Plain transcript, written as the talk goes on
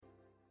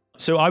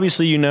So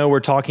obviously, we're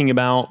talking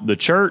about the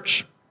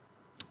church.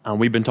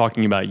 We've been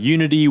talking about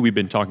unity. We've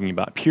been talking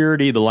about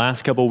purity. The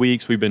last couple of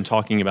weeks, we've been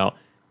talking about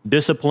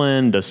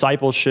discipline,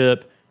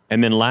 discipleship.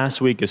 And then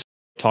last week is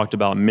talked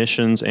about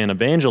missions and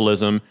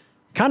evangelism,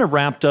 kind of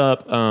wrapped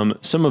up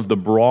some of the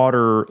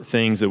broader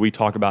things that we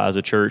talk about as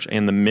a church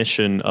and the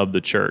mission of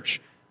the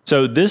church.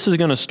 So this is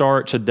going to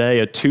start today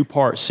a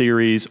two-part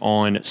series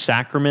on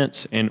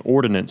sacraments and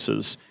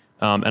ordinances.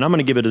 And I'm going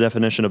to give it a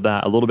definition of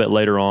that a little bit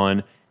later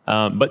on.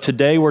 But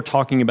today we're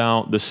talking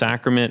about the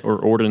sacrament or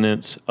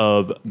ordinance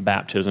of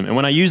baptism. And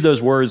when I use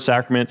those words,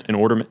 sacraments and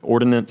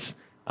ordinance,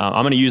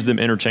 I'm going to use them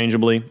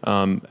interchangeably,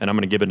 and I'm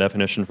going to give a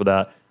definition for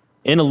that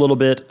in a little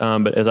bit.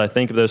 But as I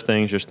think of those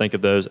things, just think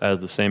of those as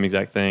the same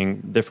exact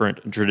thing.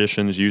 Different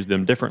traditions use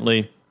them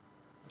differently,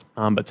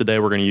 but today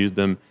we're going to use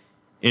them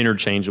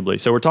interchangeably.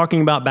 So we're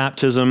talking about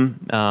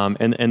baptism,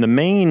 and the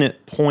main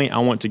point I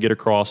want to get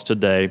across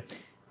today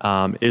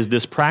is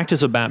this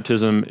practice of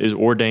baptism is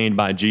ordained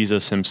by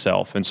Jesus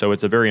himself. And so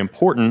it's a very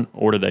important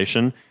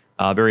ordination,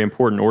 a very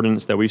important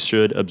ordinance that we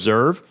should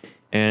observe.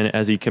 And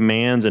as he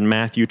commands in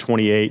Matthew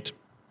 28,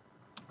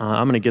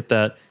 I'm going to get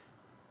that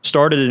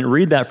started and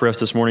read that for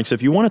us this morning. So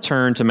if you want to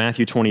turn to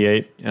Matthew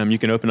 28, you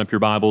can open up your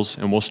Bibles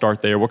and we'll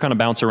start there. We'll kind of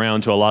bounce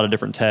around to a lot of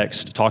different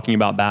texts, talking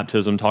about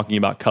baptism, talking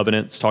about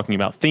covenants, talking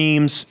about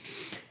themes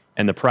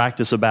and the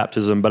practice of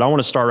baptism. But I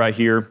want to start right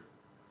here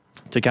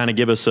to kind of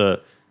give us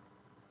a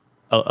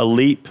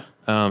leap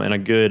and a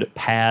good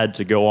pad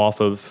to go off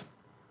of.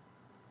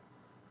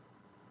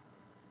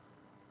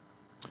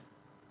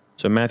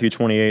 So Matthew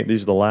 28,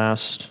 these are the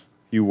last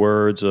few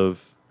words of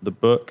the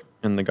book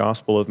in the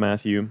Gospel of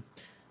Matthew.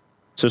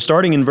 So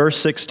starting in verse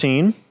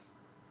 16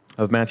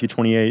 of Matthew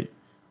 28,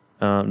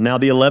 now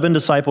the 11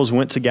 disciples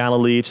went to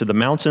Galilee, to the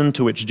mountain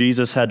to which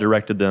Jesus had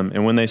directed them.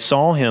 And when they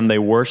saw him, they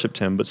worshipped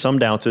him, but some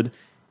doubted.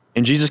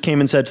 And Jesus came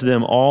and said to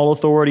them, all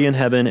authority in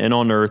heaven and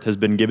on earth has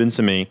been given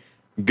to me.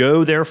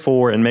 Go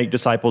therefore and make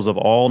disciples of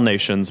all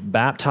nations,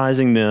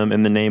 baptizing them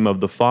in the name of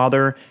the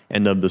Father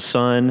and of the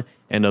Son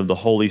and of the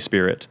Holy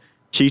Spirit,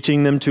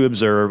 teaching them to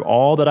observe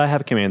all that I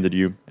have commanded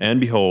you. And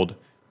behold,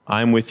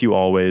 I am with you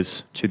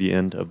always to the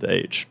end of the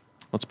age.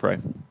 Let's pray.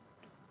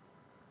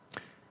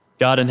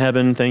 God in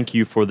heaven, thank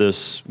you for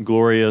this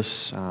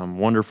glorious,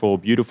 wonderful,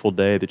 beautiful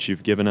day that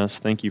you've given us.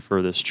 Thank you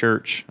for this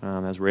church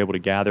as we're able to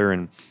gather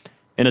and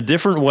in a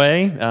different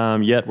way,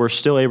 yet we're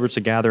still able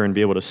to gather and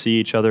be able to see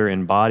each other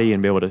in body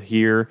and be able to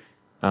hear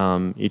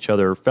each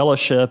other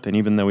fellowship. And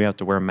even though we have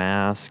to wear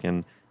masks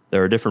and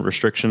there are different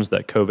restrictions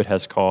that COVID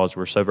has caused,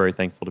 we're so very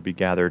thankful to be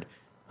gathered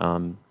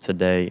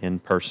today in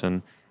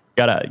person.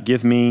 God,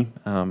 give me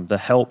the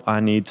help I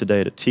need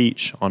today to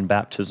teach on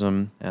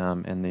baptism,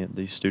 and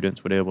these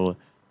students would be able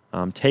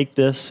to take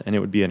this, and it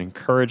would be an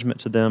encouragement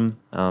to them.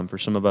 For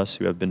some of us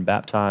who have been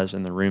baptized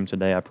in the room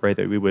today, I pray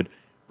that we would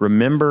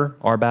remember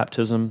our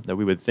baptism, that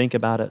we would think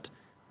about it,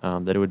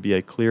 that it would be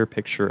a clear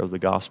picture of the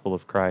gospel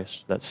of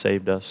Christ that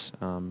saved us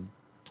from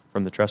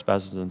the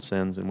trespasses and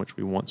sins in which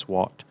we once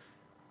walked.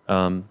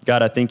 God,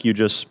 I thank you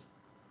just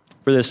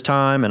for this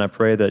time, and I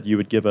pray that you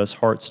would give us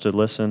hearts to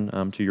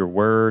listen to your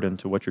word and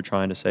to what you're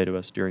trying to say to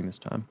us during this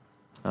time.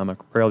 I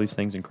pray all these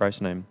things in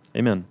Christ's name.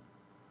 Amen.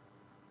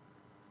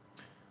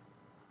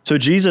 So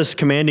Jesus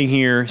commanding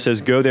here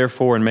says, go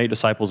therefore and make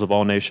disciples of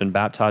all nations,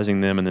 baptizing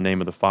them in the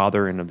name of the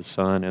Father and of the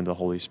Son and the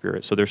Holy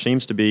Spirit. So there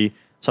seems to be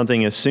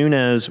something as soon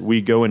as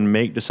we go and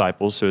make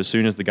disciples, so as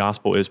soon as the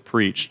gospel is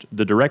preached,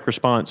 the direct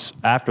response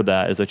after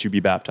that is that you be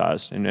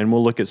baptized. And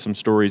we'll look at some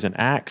stories in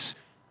Acts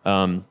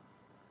of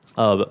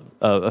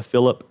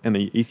Philip and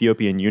the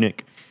Ethiopian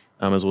eunuch,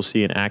 as we'll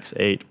see in Acts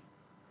 8.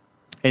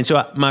 And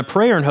so my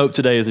prayer and hope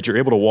today is that you're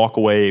able to walk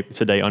away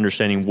today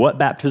understanding what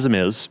baptism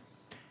is,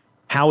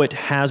 how it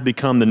has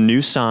become the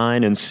new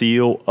sign and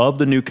seal of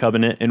the new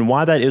covenant, and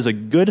why that is a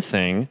good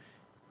thing.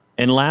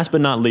 And last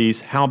but not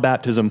least, how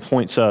baptism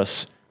points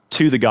us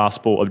to the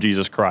gospel of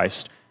Jesus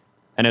Christ.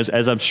 And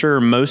as I'm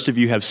sure most of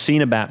you have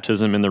seen a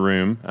baptism in the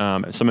room,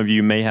 some of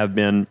you may have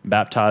been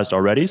baptized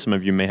already, some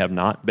of you may have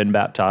not been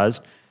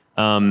baptized,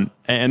 and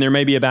there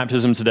may be a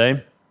baptism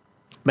today.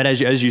 But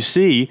as you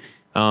see,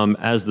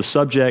 as the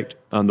subject,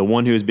 the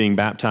one who is being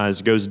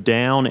baptized, goes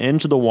down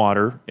into the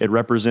water, it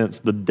represents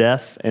the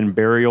death and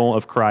burial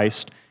of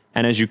Christ.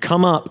 And as you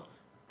come up,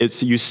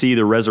 you see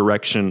the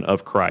resurrection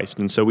of Christ.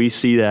 And so we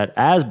see that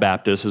as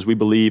Baptists, as we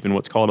believe in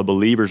what's called a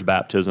believer's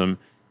baptism,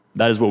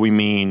 that is what we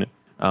mean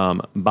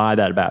by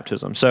that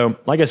baptism. So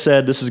like I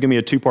said, this is going to be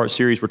a two-part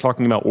series. We're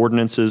talking about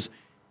ordinances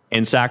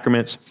and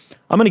sacraments.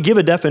 I'm going to give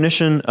a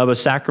definition of a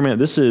sacrament.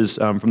 This is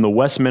from the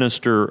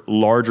Westminster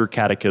Larger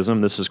Catechism.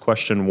 This is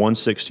question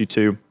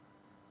 162.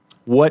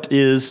 What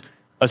is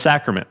a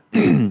sacrament?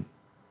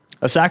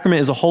 A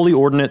sacrament is a holy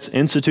ordinance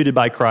instituted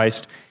by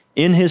Christ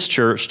in his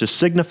church to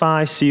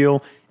signify,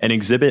 seal, and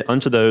exhibit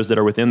unto those that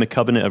are within the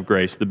covenant of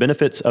grace the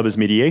benefits of his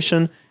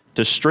mediation,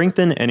 to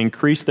strengthen and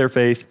increase their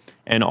faith,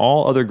 and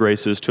all other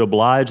graces, to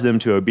oblige them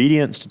to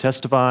obedience, to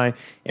testify,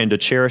 and to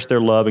cherish their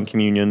love and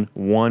communion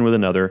one with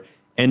another,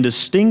 and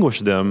distinguish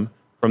them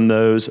from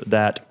those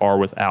that are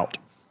without.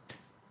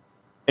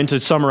 And to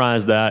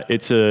summarize that,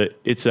 it's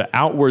an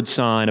outward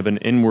sign of an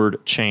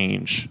inward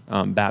change,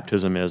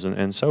 baptism is.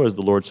 And so is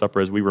the Lord's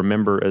Supper, as we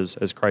remember,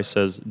 as Christ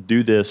says,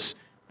 do this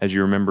as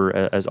you remember,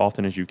 as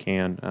often as you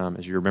can,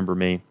 as you remember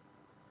me.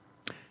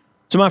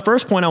 So my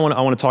first point I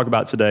want to talk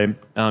about today,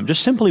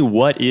 just simply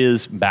what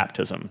is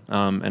baptism?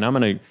 And I'm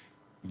going to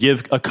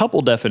give a couple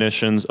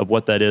definitions of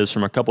what that is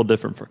from a couple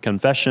different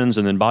confessions,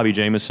 and then Bobby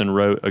Jamieson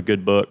wrote a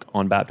good book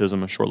on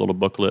baptism, a short little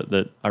booklet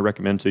that I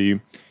recommend to you.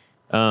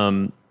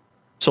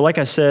 So like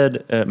I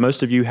said,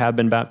 most of you have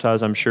been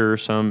baptized, I'm sure.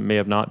 Some may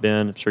have not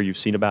been. I'm sure you've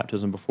seen a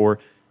baptism before.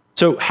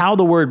 So how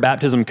the word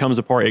baptism comes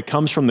apart, it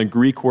comes from the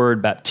Greek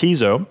word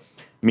baptizo,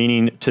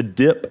 meaning to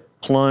dip,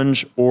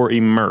 plunge, or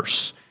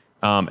immerse.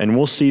 And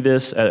we'll see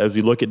this as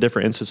we look at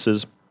different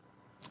instances.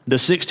 The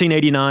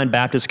 1689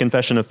 Baptist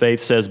Confession of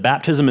Faith says,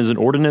 baptism is an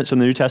ordinance in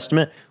the New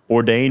Testament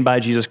ordained by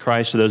Jesus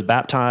Christ to those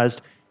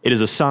baptized. It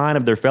is a sign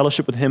of their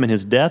fellowship with him in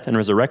his death and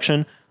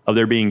resurrection, of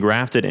their being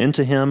grafted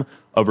into him,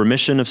 of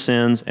remission of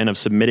sins, and of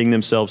submitting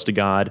themselves to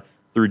God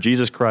through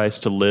Jesus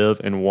Christ to live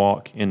and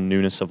walk in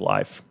newness of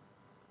life.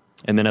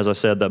 And then, as I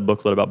said, that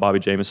booklet about Bobby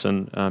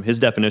Jamieson, his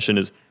definition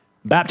is,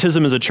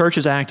 baptism is a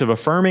church's act of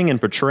affirming and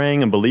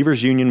portraying a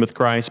believer's union with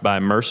Christ by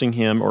immersing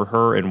him or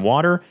her in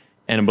water,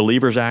 and a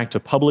believer's act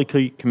of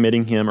publicly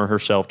committing him or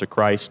herself to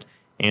Christ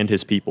and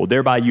his people,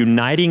 thereby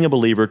uniting a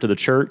believer to the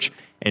church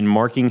and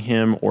marking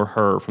him or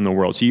her from the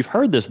world. So you've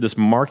heard this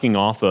marking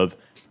off of,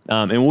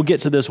 and we'll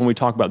get to this when we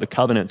talk about the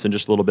covenants in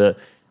just a little bit,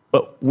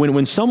 but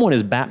when someone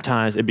is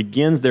baptized, it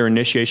begins their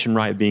initiation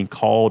rite being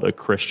called a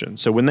Christian.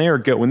 So when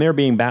they're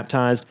being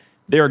baptized,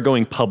 they are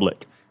going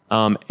public.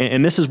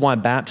 And this is why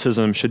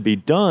baptism should be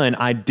done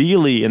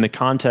ideally in the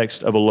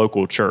context of a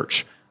local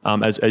church.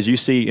 As you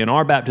see in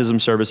our baptism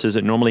services,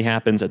 it normally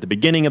happens at the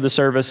beginning of the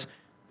service.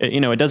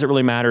 It doesn't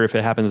really matter if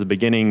it happens at the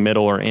beginning,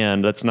 middle, or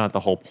end. That's not the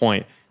whole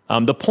point.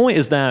 The point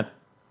is that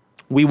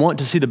we want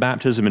to see the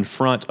baptism in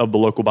front of the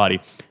local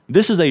body.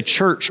 This is a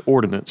church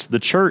ordinance. The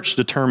church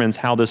determines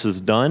how this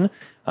is done.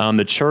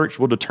 The church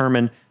will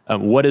determine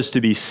what is to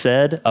be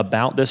said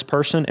about this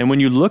person. And when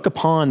you look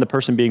upon the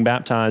person being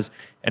baptized,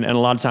 and a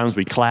lot of times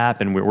we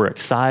clap and we're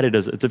excited.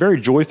 It's a very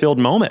joy-filled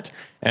moment.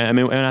 And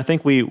I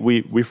think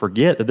we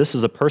forget that this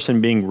is a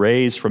person being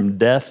raised from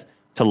death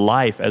to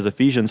life, as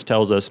Ephesians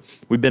tells us.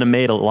 We've been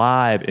made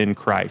alive in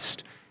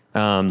Christ.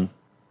 And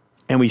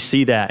we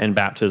see that in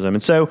baptism.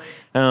 And so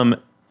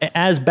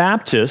as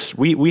Baptists,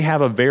 we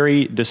have a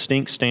very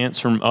distinct stance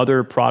from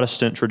other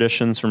Protestant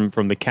traditions,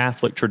 from the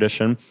Catholic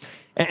tradition.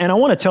 And I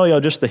want to tell you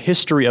just the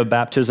history of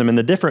baptism and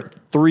the different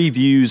three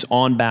views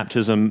on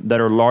baptism that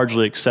are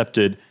largely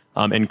accepted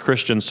in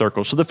Christian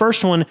circles. So the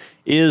first one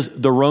is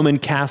the Roman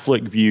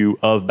Catholic view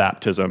of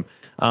baptism.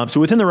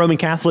 So within the Roman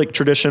Catholic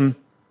tradition,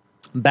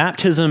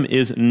 baptism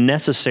is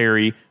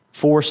necessary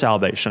for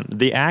salvation.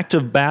 The act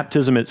of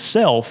baptism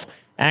itself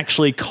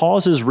actually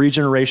causes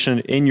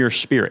regeneration in your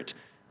spirit.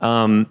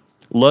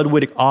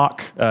 Ludwig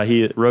Ock,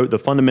 he wrote The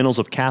Fundamentals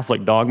of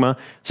Catholic Dogma,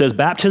 says,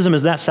 baptism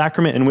is that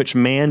sacrament in which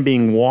man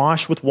being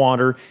washed with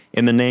water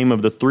in the name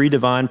of the three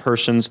divine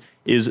persons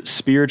is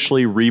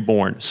spiritually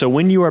reborn. So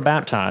when you are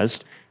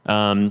baptized,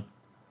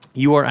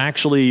 you are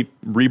actually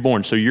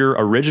reborn. So your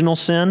original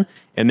sin,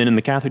 and then in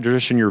the Catholic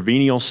tradition, your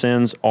venial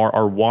sins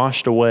are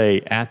washed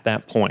away at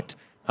that point.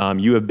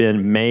 You have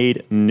been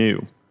made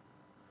new.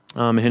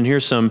 And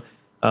here's some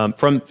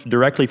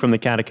directly from the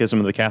Catechism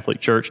of the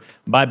Catholic Church.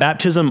 By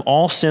baptism,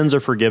 all sins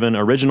are forgiven,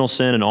 original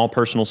sin and all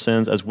personal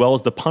sins, as well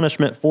as the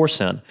punishment for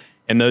sin.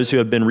 And those who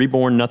have been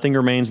reborn, nothing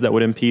remains that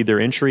would impede their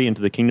entry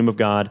into the kingdom of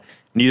God.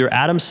 Neither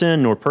Adam's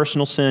sin, nor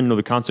personal sin, nor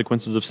the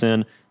consequences of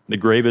sin, the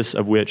gravest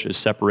of which is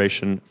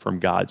separation from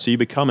God. So you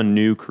become a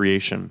new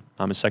creation.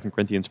 As 2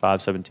 Corinthians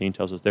 5:17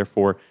 tells us,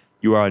 therefore,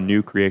 you are a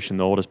new creation.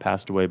 The old has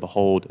passed away.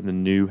 Behold, and the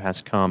new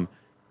has come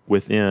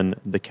within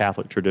the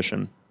Catholic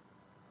tradition.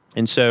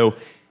 And so,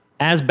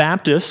 as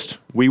Baptists,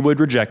 we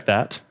would reject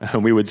that.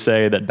 We would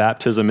say that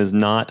baptism is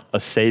not a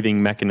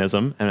saving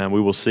mechanism, and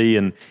we will see,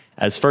 and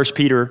as 1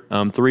 Peter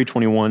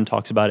 3:21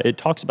 talks about it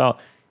talks about,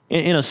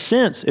 in a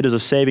sense, it is a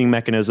saving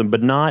mechanism,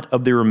 but not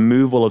of the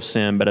removal of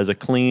sin, but as a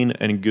clean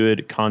and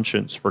good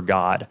conscience for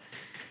God.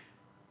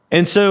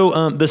 And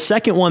so the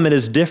second one that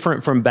is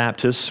different from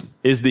Baptists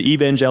is the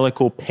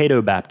evangelical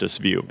Paedobaptist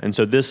view. And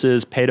so this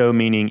is Paedo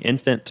meaning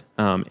infant,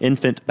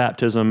 infant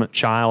baptism,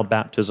 child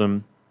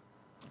baptism.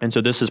 And so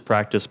this is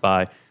practiced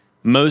by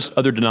most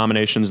other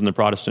denominations in the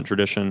Protestant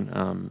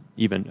tradition,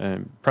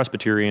 even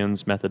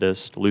Presbyterians,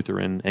 Methodist,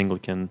 Lutheran,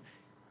 Anglican.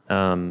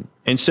 And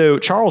so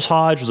Charles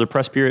Hodge was a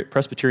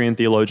Presbyterian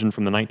theologian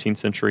from the 19th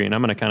century, and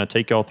I'm going to kind of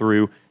take y'all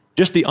through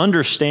just the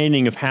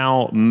understanding of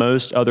how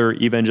most other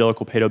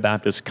evangelical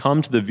Paedobaptists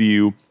come to the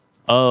view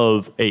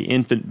of an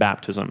infant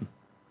baptism.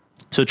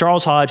 So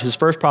Charles Hodge, his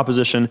first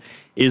proposition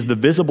is the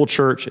visible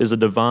church is a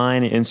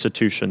divine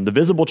institution. The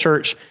visible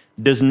church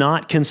does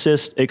not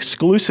consist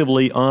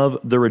exclusively of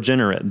the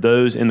regenerate,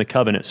 those in the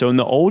covenant. So in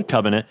the Old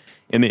Covenant,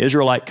 in the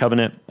Israelite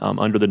covenant,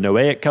 under the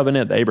Noahic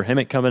covenant, the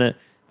Abrahamic covenant,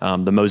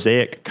 the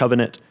Mosaic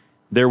covenant,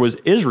 there was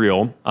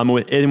Israel, and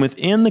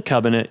within the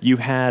covenant, you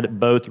had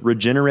both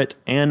regenerate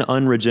and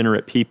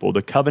unregenerate people.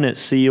 The covenant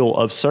seal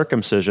of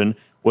circumcision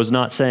was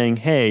not saying,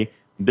 hey,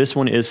 this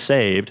one is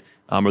saved,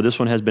 or this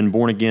one has been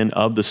born again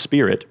of the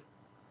Spirit.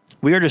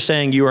 We are just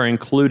saying you are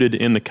included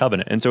in the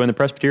covenant. And so in the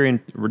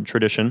Presbyterian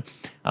tradition,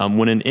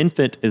 when an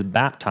infant is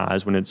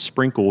baptized, when it's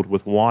sprinkled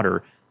with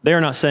water, they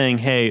are not saying,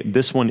 hey,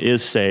 this one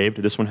is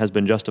saved, this one has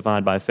been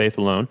justified by faith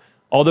alone.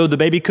 Although the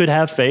baby could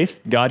have faith,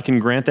 God can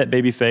grant that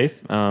baby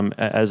faith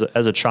as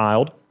a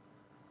child.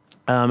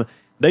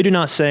 They do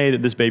not say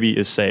that this baby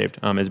is saved.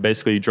 It's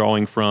basically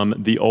drawing from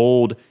the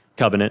old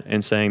covenant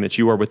and saying that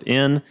you are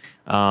within.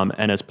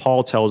 And as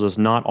Paul tells us,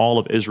 not all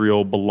of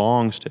Israel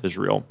belongs to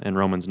Israel in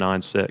Romans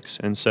 9:6.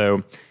 And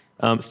so,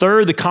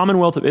 third, the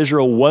commonwealth of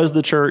Israel was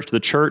the church. The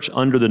church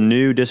under the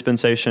new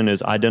dispensation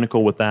is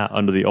identical with that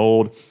under the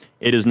old.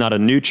 It is not a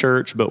new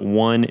church, but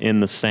one in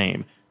the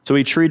same. So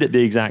we treat it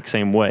the exact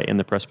same way in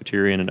the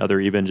Presbyterian and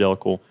other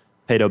evangelical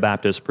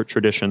Paedo-Baptist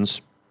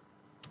traditions.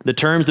 The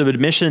terms of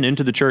admission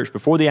into the church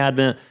before the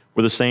Advent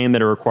were the same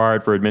that are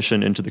required for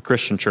admission into the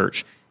Christian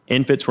church.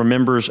 Infants were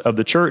members of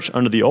the church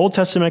under the Old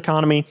Testament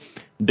economy.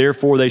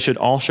 Therefore, they should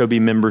also be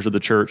members of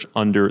the church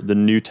under the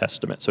New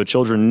Testament. So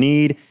children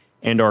need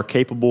and are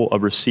capable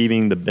of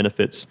receiving the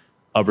benefits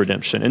of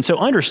redemption. And so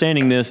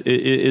understanding this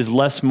is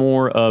less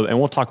more of, and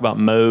we'll talk about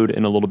mode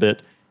in a little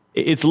bit,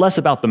 it's less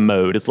about the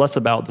mode. It's less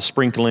about the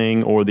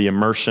sprinkling or the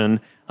immersion,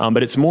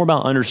 but it's more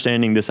about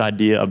understanding this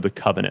idea of the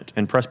covenant.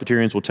 And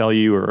Presbyterians will tell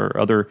you, or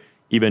other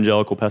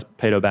evangelical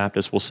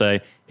Paedo-Baptists will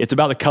say, it's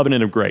about the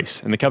covenant of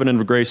grace. And the covenant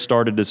of grace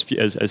started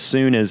as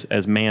soon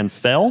as man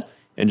fell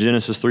in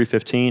Genesis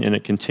 3:15, and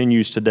it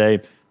continues today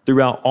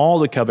throughout all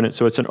the covenants.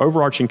 So it's an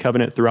overarching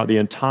covenant throughout the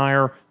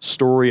entire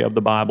story of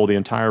the Bible, the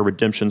entire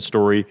redemption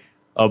story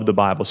of the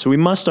Bible. So we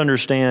must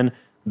understand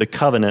the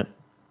covenant,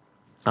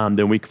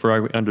 then we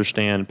can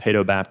understand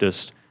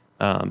Paedo-Baptist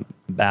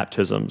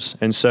baptisms.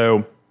 And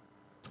so,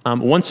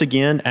 once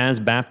again, as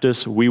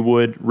Baptists, we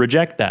would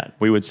reject that.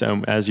 We would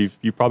say, as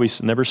you've probably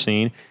never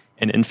seen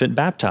an infant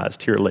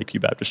baptized here at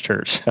Lakeview Baptist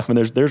Church. I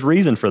mean, there's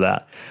reason for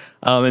that.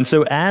 And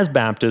so as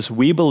Baptists,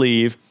 we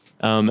believe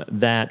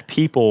that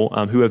people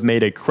who have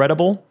made a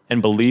credible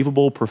and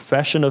believable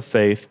profession of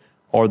faith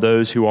are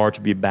those who are to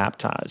be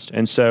baptized.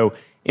 And so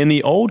in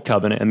the Old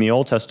Covenant, in the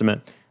Old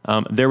Testament,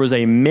 there was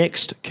a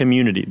mixed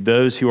community,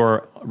 those who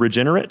are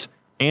regenerate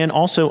and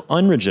also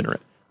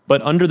unregenerate.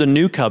 But under the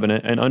New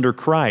Covenant and under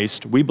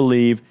Christ, we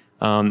believe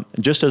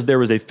just as there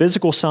was a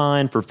physical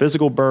sign for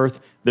physical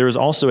birth, there is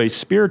also a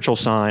spiritual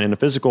sign and a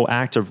physical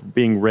act of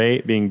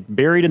being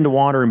buried into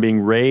water and being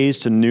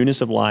raised to newness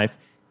of life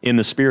in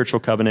the spiritual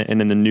covenant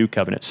and in the New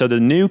Covenant. So the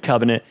New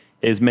Covenant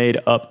is made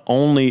up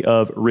only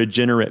of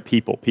regenerate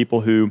people,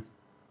 people who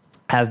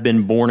have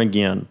been born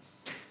again.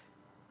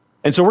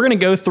 And so we're going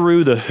to go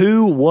through the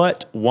who,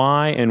 what,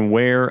 why, and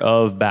where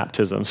of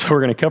baptism. So we're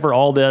going to cover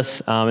all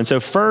this. And so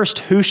first,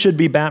 who should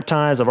be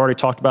baptized? I've already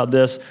talked about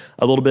this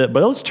a little bit,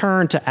 but let's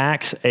turn to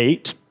Acts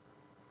 8.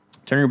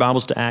 Turn your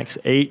Bibles to Acts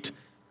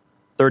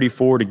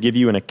 8:34 to give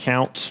you an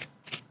account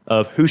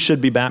of who should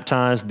be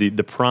baptized, the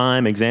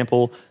prime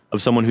example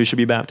of someone who should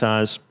be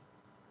baptized.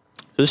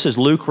 This is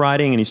Luke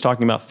writing, and he's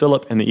talking about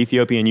Philip and the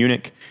Ethiopian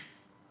eunuch.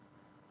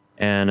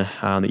 And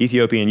the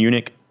Ethiopian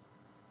eunuch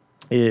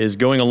is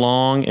going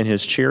along in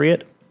his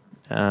chariot.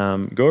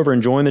 Go over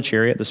and join the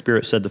chariot, the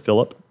Spirit said to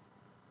Philip,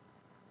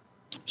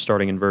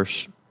 starting in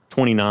verse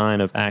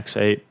 29 of Acts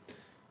 8.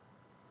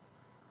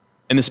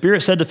 And the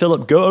Spirit said to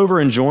Philip, go over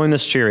and join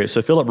this chariot.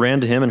 So Philip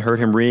ran to him and heard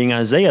him reading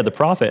Isaiah the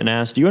prophet and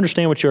asked, do you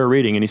understand what you are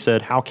reading? And he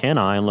said, how can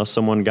I unless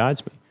someone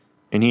guides me?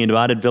 And he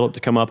invited Philip to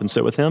come up and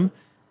sit with him.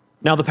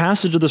 Now the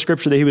passage of the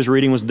scripture that he was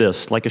reading was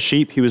this: like a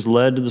sheep he was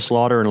led to the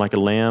slaughter, and like a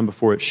lamb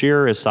before its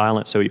shearer is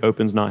silent, so he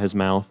opens not his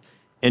mouth.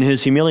 In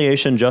his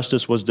humiliation,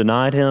 justice was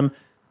denied him.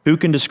 Who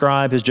can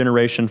describe his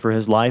generation? For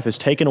his life is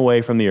taken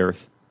away from the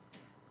earth.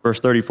 Verse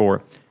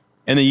 34.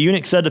 And the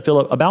eunuch said to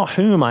Philip, about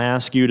whom, I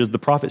ask you, does the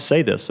prophet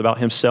say this? About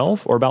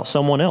himself or about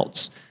someone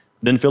else?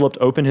 Then Philip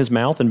opened his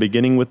mouth, and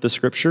beginning with the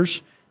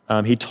scriptures,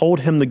 he told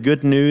him the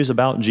good news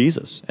about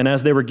Jesus. And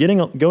as they were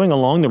going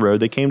along the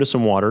road, they came to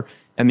some water.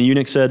 And the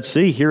eunuch said,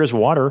 see, here is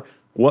water.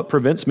 What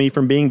prevents me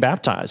from being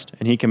baptized?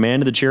 And he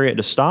commanded the chariot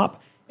to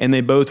stop. And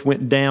they both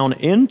went down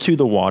into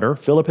the water,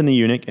 Philip and the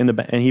eunuch, and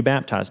he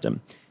baptized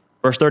him.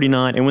 Verse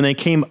 39, and when they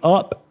came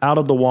up out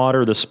of the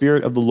water, the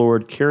Spirit of the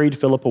Lord carried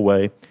Philip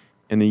away,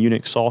 and the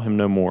eunuch saw him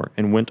no more,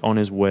 and went on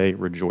his way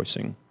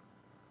rejoicing.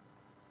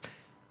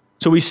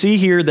 So we see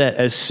here that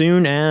as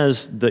soon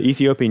as the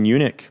Ethiopian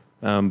eunuch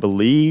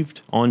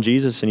believed on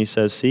Jesus, and he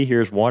says, see,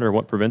 here's water,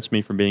 what prevents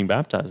me from being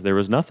baptized? There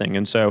was nothing.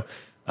 And so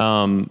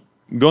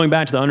going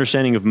back to the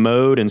understanding of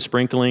mode and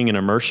sprinkling and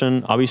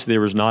immersion, obviously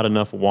there was not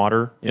enough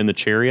water in the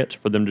chariot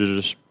for them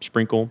to just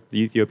sprinkle the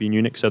Ethiopian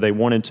eunuch, so they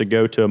wanted to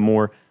go to a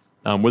more,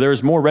 where there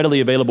was more readily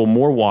available,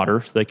 more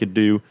water, so they could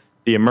do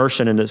the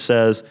immersion. And it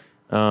says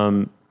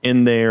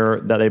in there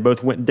that they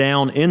both went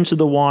down into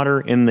the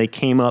water and they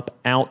came up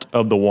out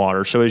of the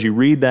water. So as you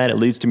read that, it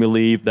leads to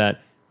believe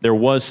that there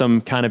was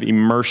some kind of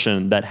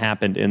immersion that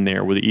happened in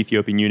there where the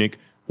Ethiopian eunuch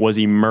was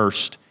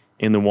immersed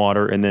in the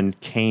water and then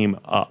came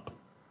up.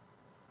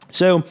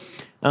 So,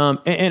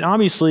 and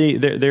obviously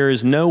there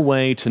is no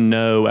way to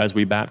know as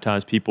we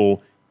baptize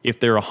people if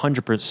they're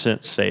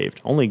 100%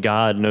 saved. Only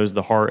God knows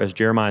the heart, as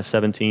Jeremiah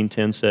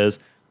 17:10 says,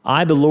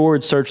 I, the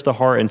Lord, search the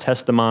heart and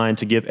test the mind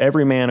to give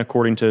every man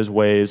according to his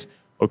ways,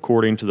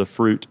 according to the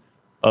fruit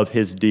of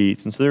his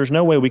deeds. And so there's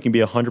no way we can be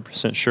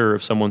 100% sure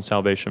of someone's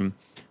salvation.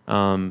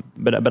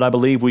 But I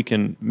believe we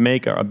can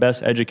make our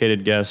best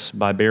educated guess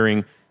by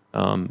putting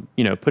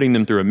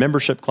them through a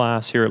membership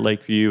class here at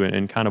Lakeview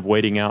and kind of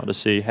waiting out to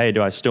see, hey,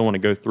 do I still want to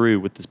go through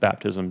with this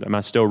baptism? Am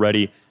I still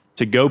ready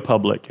to go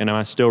public? And am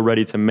I still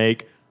ready to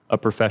make a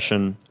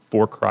profession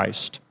for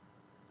Christ?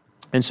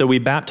 And so we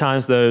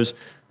baptize those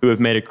who have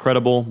made a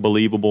credible,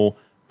 believable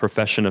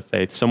profession of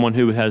faith, someone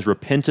who has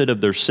repented of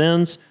their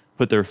sins,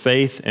 put their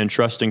faith and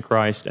trust in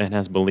Christ, and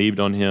has believed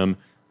on him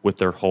with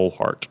their whole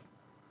heart.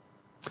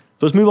 So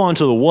let's move on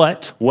to the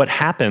what. What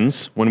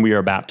happens when we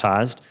are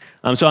baptized?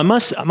 So I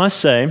must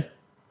say,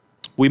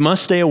 we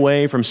must stay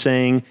away from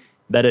saying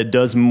that it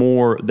does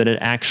more than it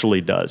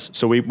actually does.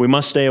 So we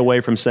must stay away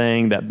from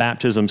saying that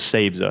baptism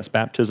saves us.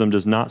 Baptism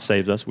does not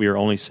save us. We are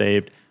only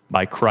saved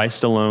by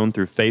Christ alone,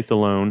 through faith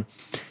alone.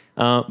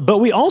 But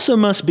we also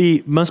must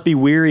be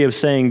weary of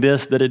saying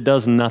this, that it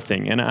does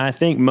nothing. And I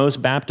think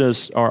most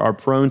Baptists are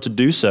prone to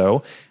do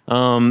so.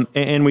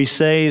 And we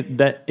say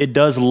that it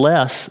does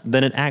less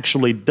than it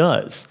actually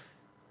does.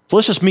 So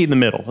let's just meet in the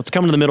middle. Let's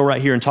come into the middle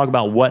right here and talk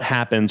about what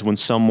happens when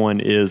someone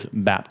is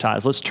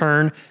baptized. Let's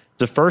turn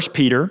to 1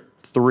 Peter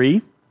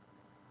 3.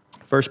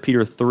 1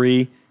 Peter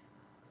 3.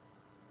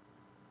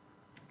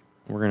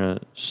 We're going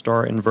to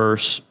start in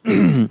verse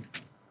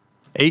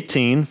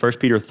 18. 1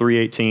 Peter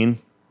 3:18.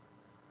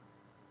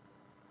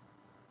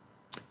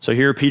 So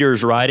here Peter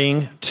is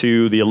writing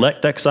to the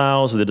elect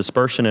exiles of the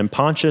dispersion in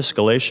Pontus,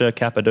 Galatia,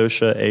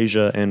 Cappadocia,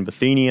 Asia, and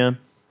Bithynia.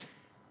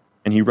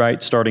 And he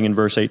writes, starting in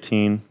verse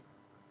 18,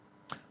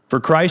 For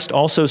Christ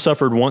also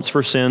suffered once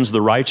for sins,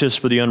 the righteous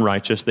for the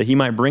unrighteous, that he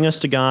might bring us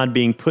to God,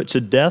 being put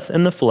to death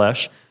in the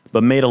flesh,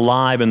 but made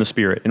alive in the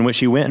Spirit, in which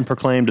he went and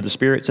proclaimed to the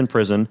spirits in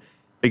prison,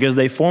 because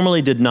they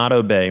formerly did not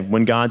obey,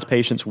 when God's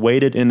patience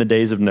waited in the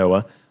days of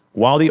Noah,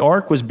 while the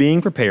ark was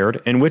being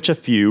prepared, in which a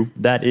few,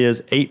 that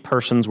is, 8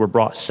 persons, were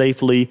brought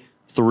safely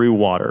through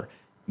water.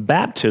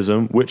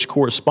 Baptism, which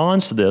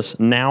corresponds to this,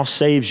 now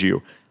saves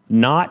you,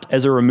 not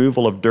as a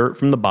removal of dirt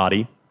from the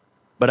body,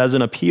 but as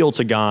an appeal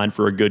to God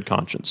for a good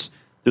conscience,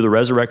 through the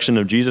resurrection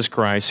of Jesus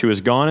Christ, who has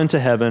gone into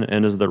heaven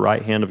and is at the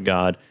right hand of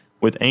God,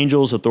 with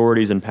angels,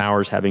 authorities, and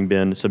powers having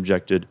been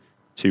subjected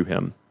to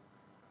him.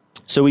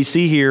 So we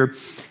see here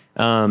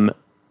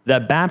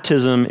that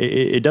baptism,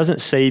 it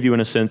doesn't save you in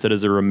a sense that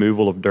is a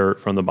removal of dirt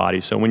from the body.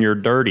 So when you're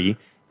dirty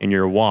and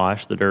you're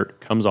washed, the dirt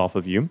comes off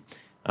of you,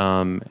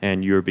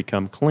 and you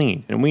become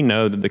clean. And we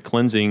know that the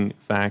cleansing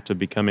fact of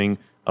becoming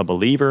a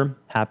believer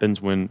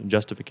happens when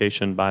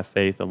justification by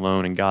faith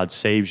alone, and God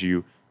saves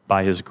you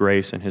by his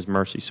grace and his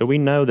mercy. So we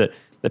know that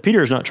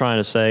Peter is not trying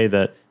to say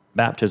that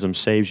baptism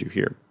saves you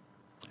here.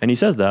 And he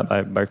says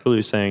that by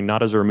clearly saying,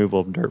 not as a removal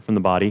of dirt from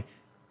the body,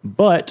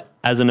 but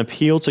as an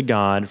appeal to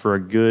God for a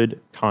good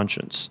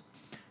conscience.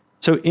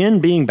 So in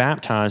being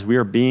baptized, we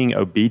are being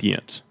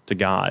obedient to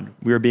God.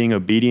 We are being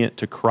obedient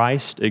to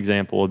Christ's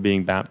example of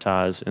being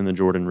baptized in the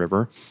Jordan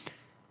River.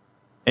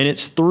 And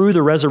it's through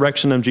the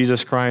resurrection of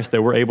Jesus Christ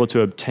that we're able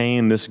to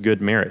obtain this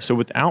good merit. So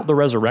without the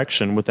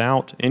resurrection,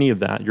 without any of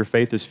that, your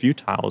faith is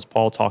futile, as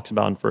Paul talks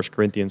about in 1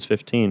 Corinthians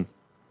 15.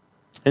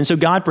 And so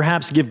God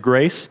perhaps give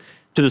grace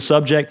to the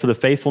subject for the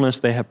faithfulness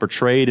they have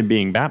portrayed in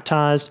being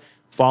baptized,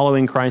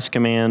 following Christ's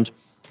command,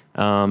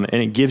 and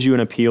it gives you an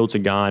appeal to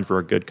God for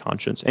a good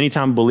conscience.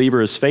 Anytime a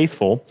believer is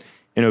faithful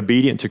and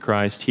obedient to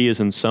Christ, he is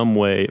in some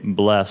way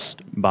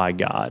blessed by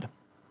God.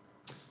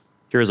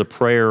 Here is a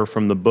prayer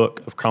from the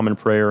Book of Common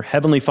Prayer.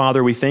 Heavenly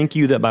Father, we thank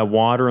you that by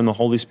water and the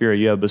Holy Spirit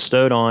you have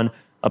bestowed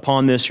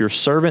upon this your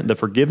servant the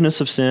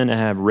forgiveness of sin and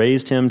have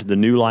raised him to the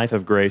new life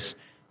of grace.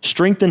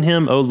 Strengthen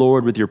him, O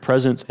Lord, with your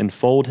presence, and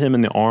fold him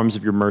in the arms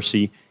of your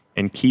mercy,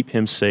 and keep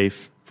him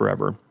safe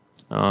forever.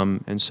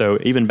 And so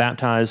even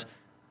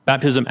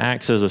baptism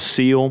acts as a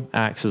seal,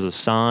 acts as a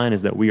sign,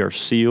 is that we are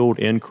sealed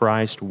in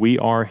Christ. We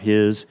are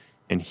his,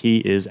 and he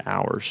is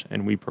ours.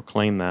 And we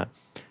proclaim that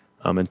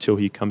until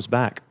he comes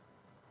back.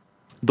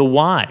 The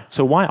why.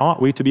 So why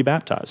ought we to be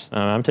baptized?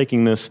 I'm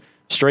taking this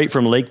straight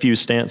from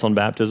Lakeview's stance on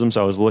baptism.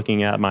 So I was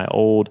looking at my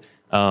old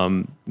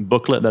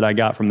booklet that I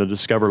got from the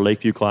Discover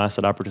Lakeview class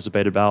that I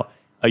participated about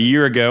a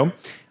year ago.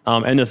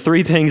 And the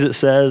 3 things it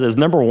says is,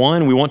 number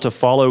 1, we want to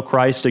follow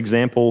Christ's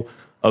example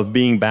of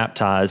being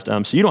baptized.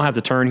 So you don't have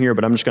to turn here,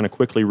 but I'm just going to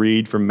quickly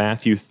read from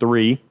Matthew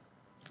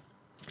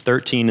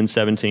 3:13 and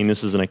 17.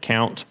 This is an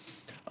account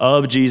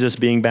of Jesus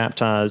being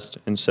baptized.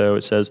 And so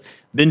it says,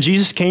 Then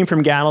Jesus came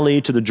from Galilee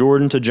to the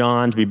Jordan to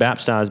John to be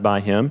baptized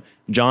by him.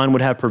 John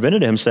would have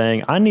prevented him,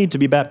 saying, I need to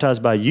be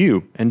baptized by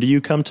you, and do you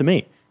come to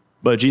me?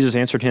 But Jesus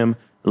answered him,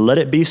 Let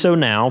it be so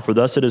now, for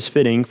thus it is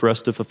fitting for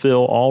us to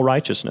fulfill all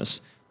righteousness.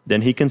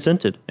 Then he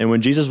consented. And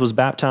when Jesus was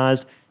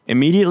baptized,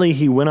 Immediately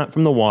he went up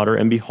from the water,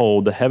 and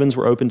behold, the heavens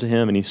were opened to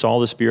him, and he saw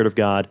the Spirit of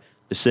God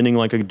descending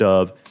like a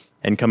dove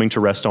and coming to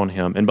rest on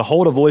him. And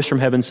behold, a voice from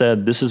heaven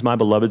said, "This is my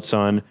beloved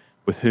Son,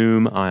 with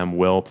whom I am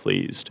well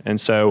pleased." And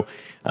so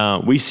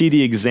we see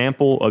the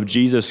example of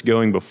Jesus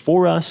going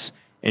before us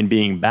and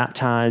being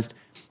baptized.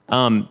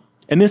 And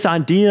this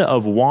idea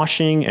of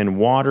washing and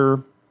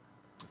water,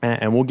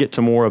 and we'll get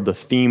to more of the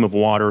theme of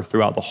water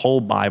throughout the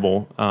whole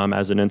Bible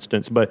as an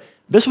instance, but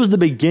this was the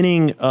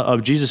beginning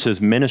of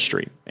Jesus'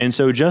 ministry. And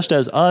so just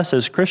as us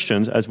as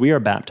Christians, as we are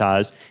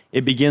baptized,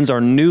 it begins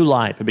our new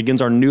life. It begins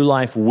our new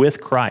life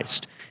with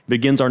Christ. It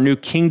begins our new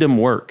kingdom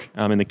work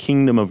in the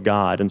kingdom of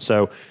God. And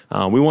so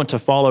we want to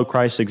follow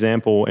Christ's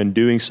example in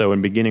doing so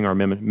and beginning our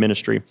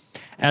ministry.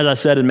 As I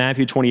said in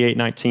Matthew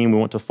 28:19, we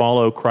want to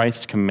follow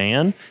Christ's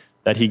command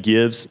that he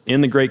gives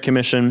in the Great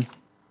Commission.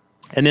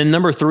 And then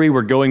number 3,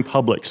 we're going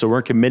public. So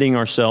we're committing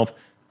ourselves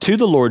to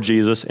the Lord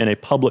Jesus in a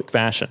public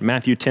fashion.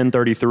 Matthew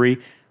 10:33,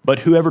 "But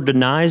whoever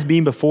denies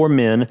me before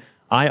men,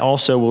 I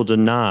also will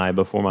deny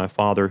before my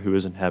Father who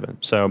is in heaven."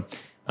 So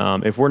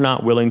if we're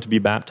not willing to be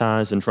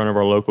baptized in front of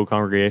our local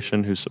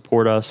congregation who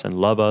support us and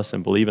love us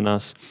and believe in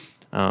us,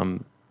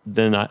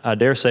 then I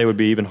dare say it would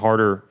be even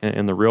harder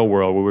in the real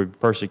world, where we're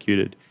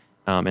persecuted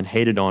and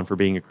hated on for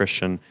being a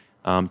Christian,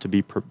 to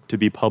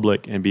be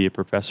public and be a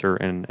professor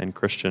and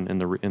Christian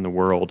in the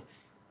world.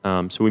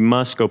 So we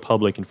must go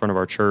public in front of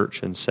our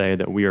church and say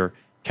that we are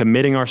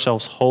committing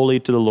ourselves wholly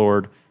to the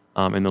Lord,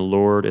 and the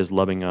Lord is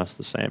loving us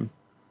the same.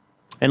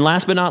 And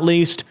last but not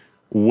least,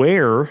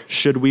 where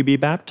should we be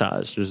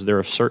baptized? Is there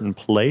a certain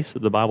place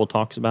that the Bible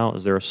talks about?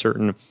 Is there a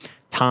certain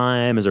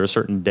time? Is there a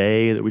certain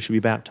day that we should be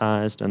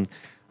baptized? And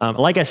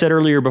like I said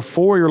earlier,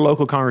 before your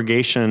local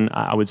congregation,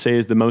 I would say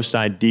is the most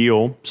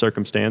ideal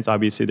circumstance.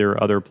 Obviously, there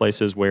are other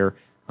places where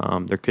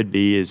there could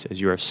be,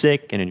 as you are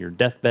sick and in your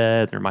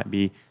deathbed, there might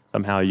be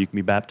somehow you can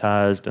be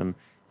baptized. And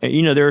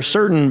there are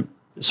certain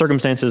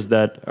circumstances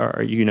that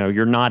are,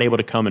 you're not able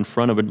to come in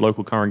front of a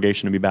local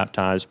congregation to be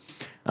baptized.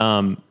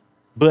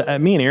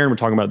 But me and Aaron were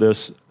talking about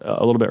this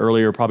a little bit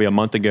earlier, probably a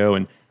month ago,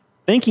 and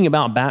thinking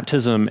about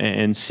baptism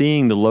and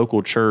seeing the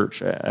local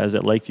church, as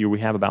at Lakeview,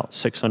 we have about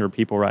 600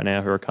 people right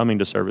now who are coming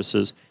to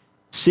services.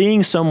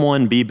 Seeing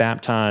someone be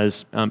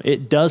baptized,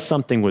 it does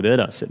something within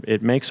us.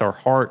 It makes our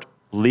heart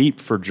leap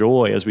for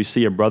joy as we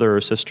see a brother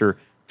or sister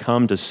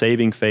come to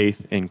saving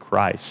faith in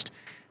Christ.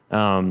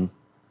 And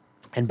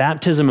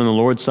baptism and the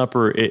Lord's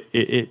Supper,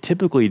 it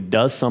typically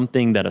does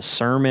something that a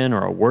sermon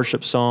or a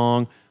worship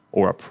song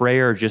or a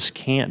prayer just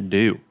can't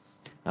do.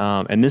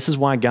 And this is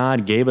why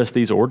God gave us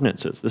these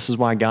ordinances. This is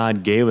why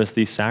God gave us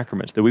these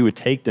sacraments, that we would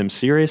take them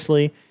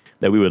seriously,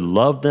 that we would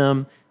love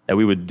them, that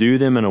we would do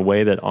them in a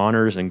way that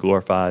honors and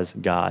glorifies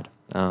God.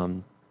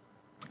 And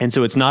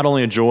so it's not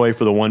only a joy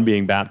for the one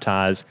being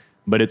baptized,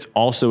 but it's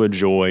also a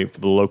joy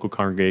for the local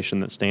congregation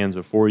that stands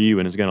before you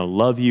and is going to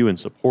love you and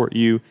support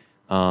you,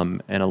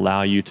 and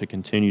allow you to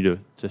continue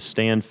to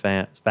stand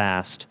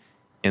fast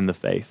in the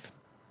faith.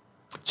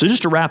 So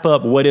just to wrap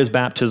up, what is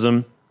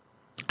baptism?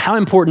 How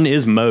important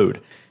is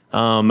mode?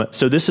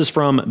 So this is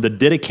from the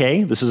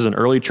Didache. This is an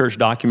early church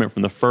document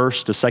from the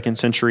 1st to 2nd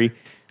century.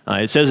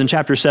 It says in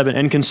chapter 7,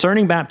 "And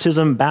concerning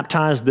baptism,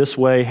 baptized this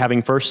way,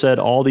 having first said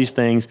all these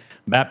things,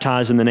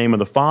 baptized in the name of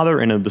the Father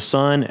and of the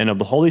Son and of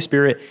the Holy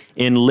Spirit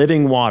in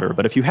living water.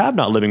 But if you have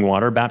not living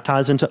water,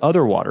 baptize into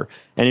other water.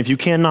 And if you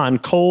cannot in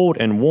cold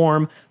and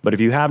warm, but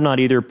if you have not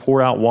either,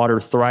 pour out water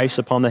thrice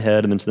upon the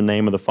head, and into the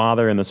name of the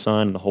Father and the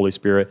Son and the Holy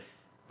Spirit.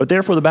 But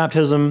before the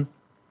baptism,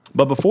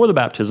 let the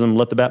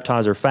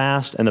baptizer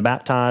fast, and the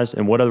baptized,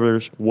 and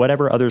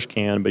whatever others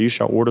can, but you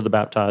shall order the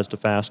baptized to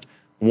fast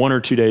 1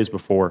 or 2 days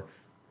before."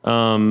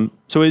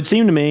 So it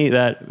seemed to me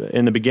that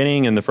in the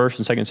beginning, in the 1st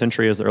and 2nd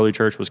century, as the early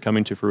church was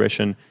coming to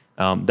fruition,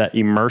 that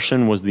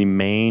immersion was the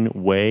main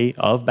way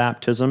of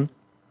baptism.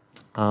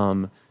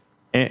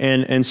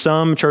 And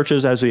some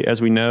churches,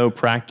 as we know,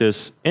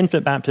 practice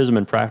infant baptism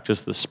and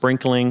practice the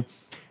sprinkling.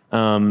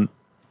 And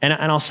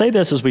I'll say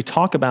this as we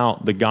talk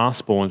about the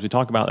gospel, as we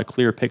talk about a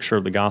clear picture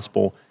of the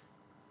gospel,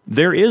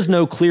 there is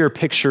no clear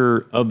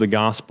picture of the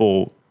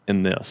gospel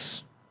in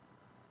this.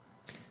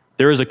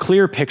 There is a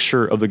clear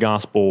picture of the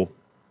gospel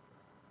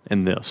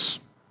in this.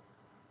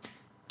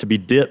 To be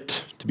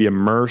dipped, to be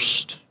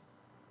immersed,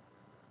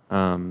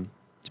 to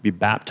be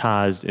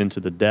baptized into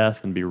the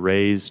death and be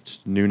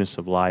raised to newness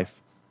of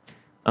life.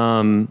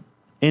 And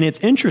it's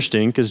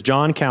interesting because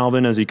John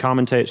Calvin, as he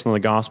commentates on the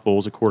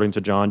Gospels according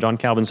to John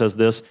Calvin says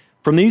this: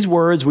 "From these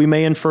words we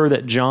may infer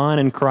that John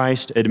and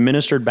Christ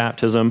administered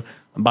baptism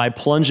by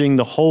plunging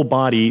the whole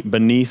body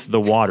beneath the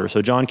water."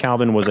 So John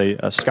Calvin was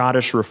a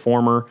Scottish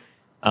reformer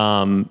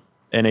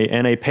and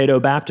a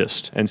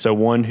Paedo-Baptist, and so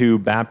one who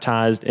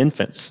baptized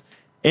infants.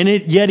 And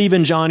yet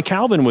even John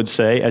Calvin would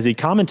say, as he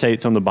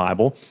commentates on the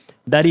Bible,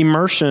 that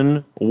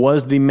immersion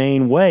was the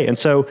main way. And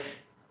so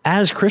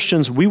as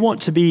Christians, we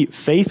want to be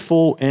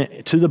faithful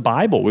to the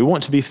Bible. We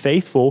want to be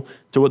faithful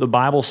to what the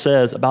Bible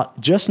says about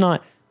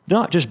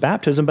not just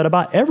baptism, but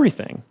about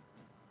everything.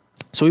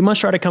 So we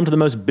must try to come to the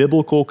most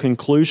biblical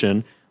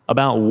conclusion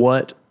about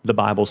what the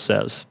Bible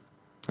says.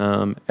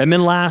 And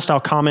then last, I'll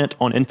comment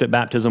on infant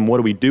baptism. What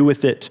do we do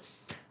with it?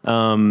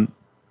 And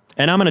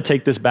I'm going to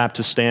take this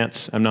Baptist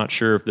stance. I'm not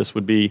sure if this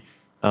would be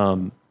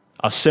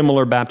a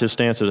similar Baptist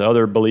stance as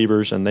other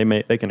believers, and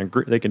they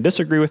can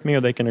disagree with me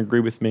or they can agree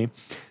with me.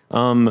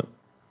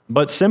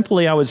 But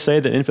simply, I would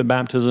say that infant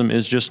baptism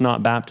is just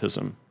not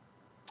baptism.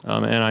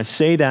 And I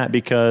say that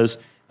because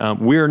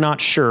we're not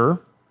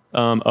sure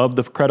of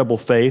the credible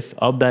faith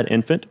of that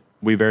infant.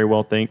 We very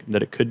well think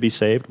that it could be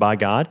saved by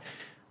God.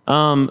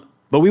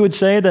 But we would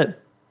say that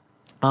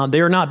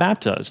they are not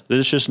baptized.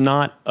 It's just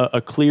not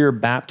a clear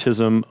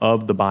baptism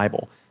of the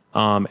Bible.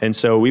 And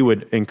so we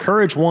would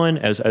encourage one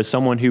as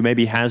someone who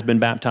maybe has been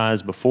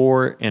baptized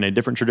before in a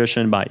different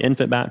tradition by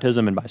infant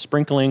baptism and by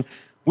sprinkling.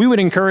 We would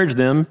encourage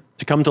them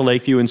to come to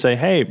Lakeview and say,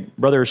 hey,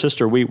 brother or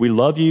sister, we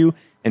love you,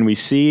 and we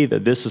see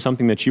that this is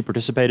something that you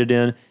participated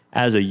in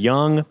as a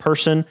young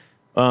person,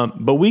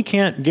 but we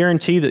can't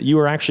guarantee that you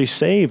are actually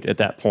saved at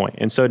that point.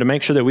 And so to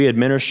make sure that we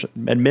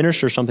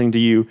administer something to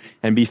you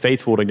and be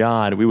faithful to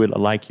God, we would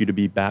like you to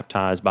be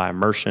baptized by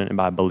immersion and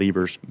by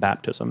believers'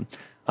 baptism.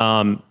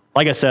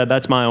 Like I said,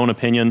 that's my own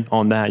opinion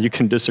on that. You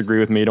can disagree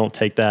with me. Don't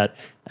take that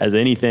as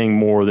anything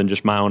more than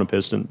just my own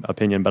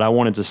opinion, but I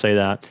wanted to say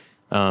that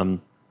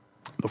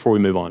before we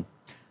move on.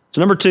 So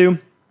number 2,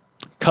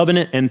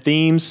 covenant and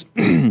themes.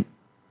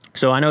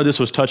 So I know this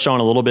was touched on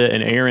a little bit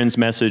in Aaron's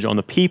message on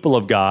the people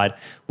of God.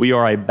 We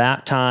are a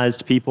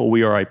baptized people.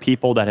 We are a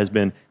people that has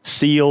been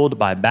sealed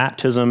by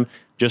baptism,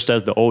 just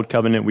as the old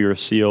covenant, we were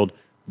sealed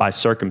by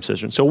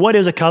circumcision. So what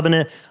is a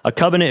covenant? A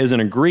covenant is an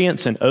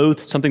agreement, an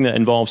oath, something that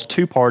involves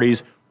two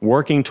parties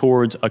working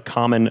towards a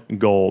common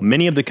goal.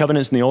 Many of the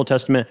covenants in the Old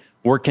Testament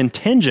were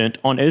contingent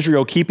on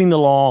Israel keeping the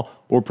law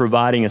or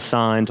providing a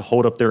sign to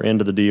hold up their end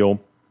of the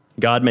deal.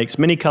 God makes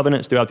many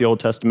covenants throughout the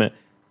Old Testament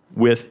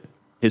with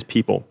his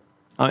people.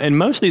 In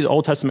most of these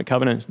Old Testament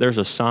covenants, there's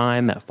a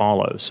sign that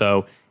follows.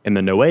 So in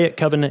the Noahic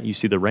covenant, you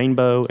see the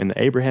rainbow. In the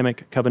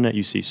Abrahamic covenant,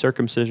 you see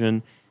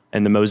circumcision.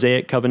 In the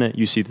Mosaic covenant,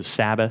 you see the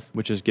Sabbath,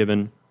 which is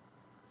given.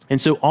 And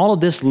so all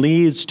of this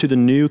leads to the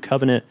new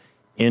covenant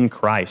in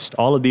Christ.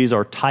 All of these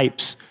are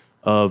types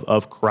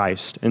of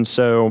Christ. And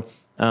so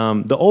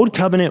the old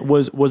covenant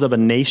was of a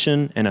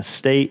nation and a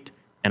state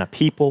and a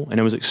people, and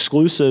it was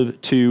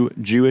exclusive to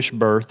Jewish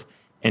birth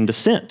and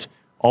descent.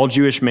 All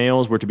Jewish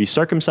males were to be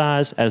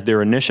circumcised as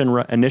their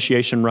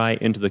initiation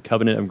rite into the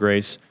covenant of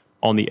grace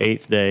on the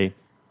 8th day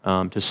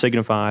to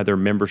signify their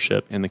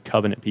membership in the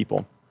covenant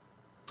people.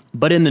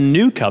 But in the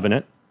new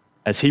covenant,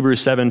 as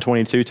Hebrews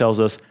 7:22 tells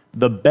us,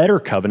 the better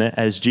covenant,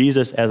 as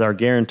Jesus as our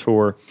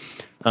guarantor,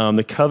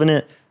 the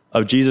covenant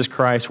of Jesus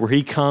Christ, where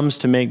he comes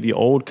to make the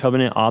old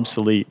covenant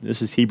obsolete.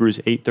 This is Hebrews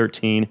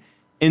 8:13.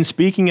 In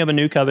speaking of a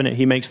new covenant,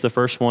 he makes the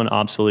first one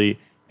obsolete,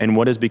 and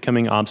what is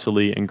becoming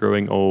obsolete and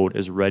growing old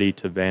is ready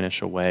to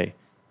vanish away.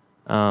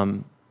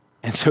 And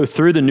so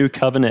through the new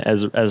covenant,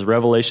 as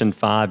Revelation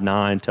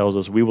 5:9 tells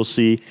us, we will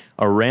see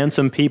a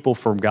ransomed people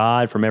from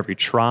God from every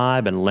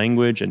tribe and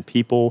language and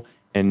people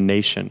and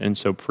nation. And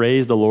so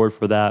praise the Lord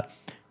for that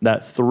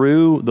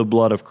through the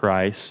blood of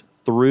Christ,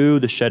 through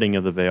the shedding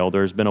of the veil,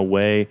 there's been a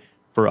way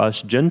for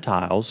us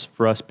Gentiles,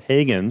 for us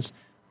pagans,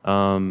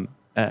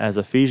 as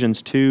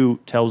Ephesians 2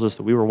 tells us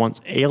that we were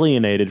once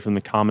alienated from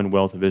the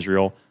commonwealth of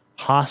Israel,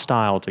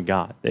 hostile to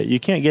God. You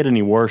can't get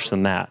any worse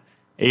than that,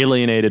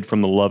 alienated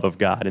from the love of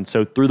God. And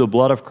so through the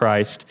blood of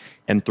Christ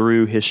and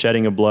through his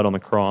shedding of blood on the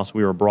cross,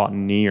 we were brought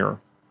near.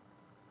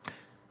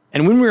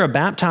 And when we are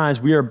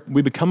baptized,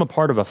 we become a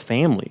part of a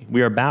family.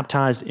 We are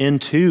baptized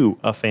into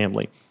a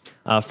family.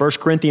 1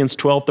 Corinthians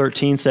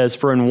 12:13 says,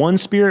 "For in one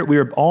spirit we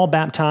are all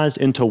baptized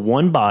into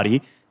one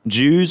body,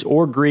 Jews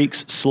or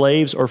Greeks,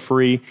 slaves or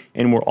free,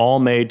 and we're all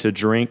made to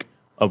drink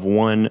of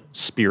one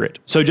spirit."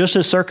 So just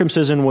as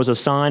circumcision was a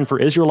sign for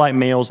Israelite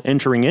males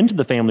entering into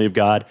the family of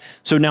God,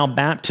 so now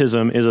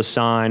baptism is a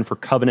sign for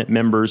covenant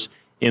members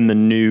in the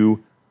new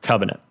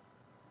covenant.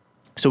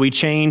 So we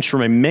change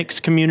from a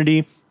mixed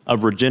community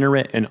of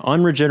regenerate and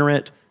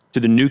unregenerate to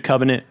the new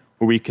covenant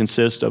where we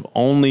consist of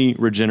only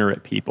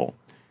regenerate people.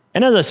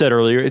 And as I said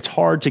earlier, it's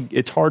hard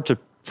to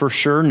for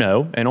sure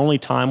know, and only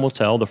time will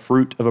tell, the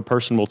fruit of a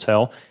person will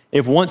tell,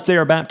 if once they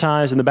are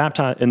baptized in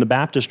the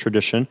Baptist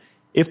tradition,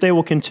 if they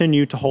will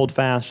continue to hold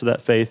fast to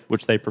that faith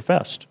which they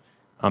professed.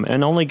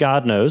 And only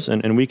God knows,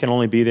 and we can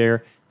only be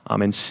there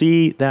and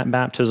see that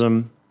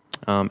baptism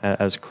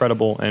as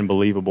credible and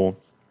believable.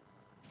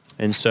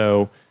 And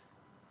so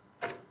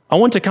I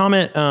want to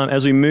comment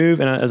as we move,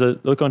 and as I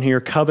look on here,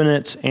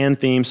 covenants and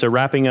themes. So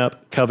wrapping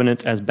up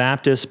covenants as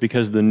Baptists,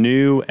 because the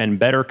new and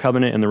better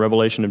covenant in the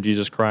revelation of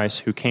Jesus Christ,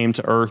 who came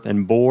to earth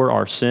and bore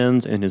our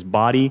sins in his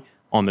body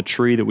on the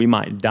tree that we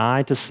might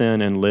die to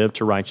sin and live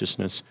to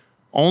righteousness.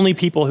 Only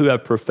people who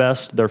have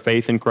professed their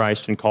faith in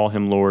Christ and call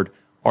him Lord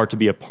are to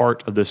be a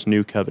part of this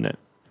new covenant.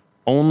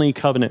 Only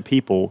covenant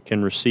people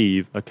can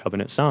receive a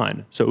covenant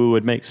sign. So it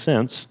would make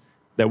sense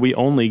that we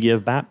only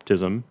give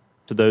baptism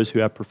to those who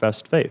have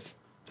professed faith,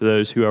 to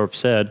those who have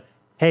said,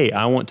 hey,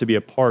 I want to be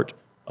a part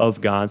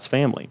of God's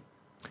family.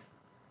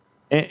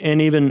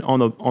 And even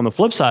on the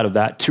flip side of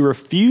that, to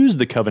refuse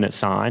the covenant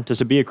sign,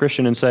 to be a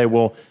Christian and say,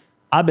 well,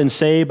 I've been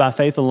saved by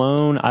faith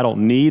alone. I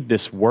don't need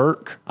this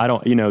work.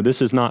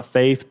 This is not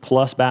faith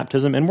plus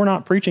baptism, and we're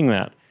not preaching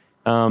that.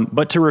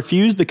 But to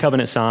refuse the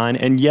covenant sign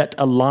and yet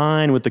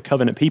align with the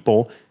covenant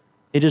people,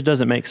 it just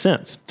doesn't make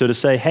sense. So to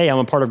say, hey, I'm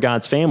a part of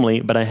God's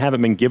family, but I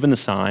haven't been given the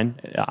sign,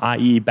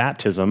 i.e.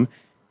 baptism,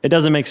 it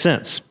doesn't make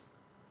sense.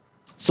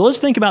 So let's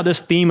think about this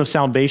theme of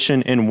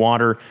salvation in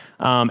water.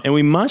 And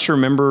we must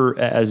remember,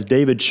 as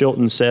David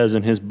Chilton says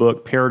in his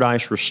book,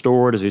 Paradise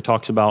Restored, as he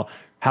talks about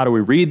how do we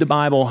read the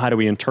Bible, how do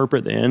we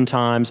interpret the end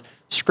times,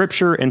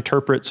 Scripture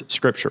interprets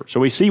Scripture. So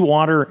we see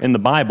water in the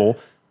Bible,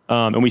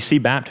 and we see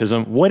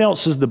baptism. What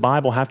else does the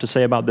Bible have to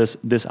say about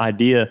this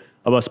idea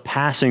of us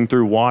passing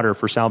through water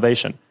for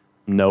salvation?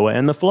 Noah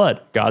and the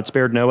flood. God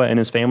spared Noah and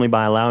his family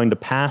by allowing to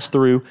pass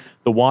through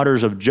the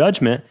waters of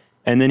judgment,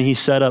 and then he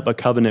set up a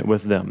covenant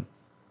with them.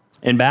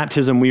 In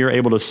baptism, we are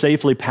able to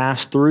safely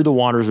pass through the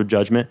waters of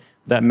judgment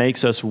that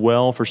makes us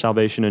well for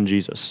salvation in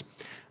Jesus.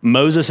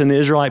 Moses and the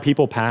Israelite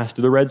people passed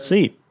through the Red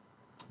Sea,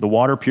 the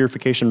water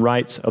purification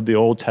rites of the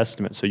Old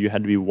Testament, so you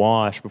had to be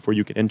washed before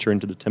you could enter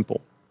into the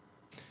temple.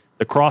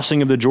 The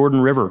crossing of the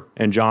Jordan River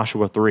in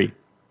Joshua 3.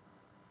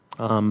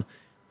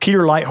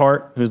 Peter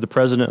Lighthart, who's the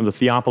president of the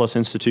Theophilus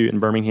Institute in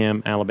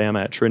Birmingham,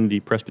 Alabama at Trinity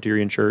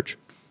Presbyterian Church,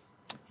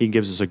 he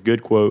gives us a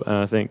good quote, and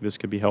I think this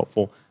could be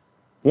helpful.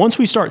 Once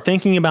we start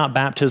thinking about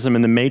baptism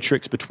in the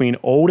matrix between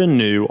old and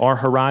new, our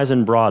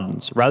horizon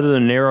broadens. Rather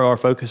than narrow our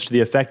focus to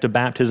the effect of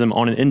baptism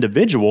on an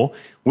individual,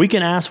 we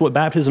can ask what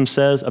baptism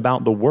says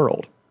about the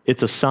world.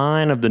 It's a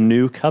sign of the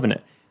new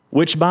covenant,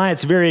 which by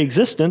its very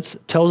existence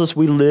tells us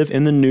we live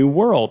in the new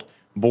world,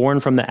 born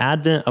from the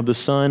advent of the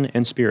Son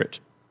and Spirit.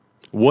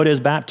 What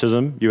is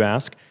baptism, you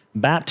ask?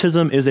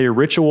 Baptism is a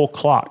ritual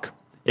clock.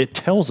 It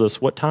tells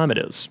us what time it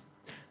is.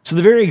 So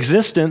the very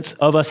existence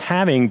of us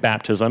having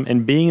baptism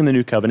and being in the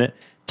new covenant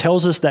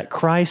tells us that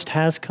Christ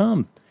has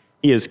come.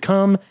 He has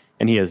come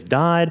and he has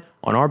died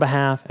on our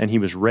behalf and he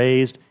was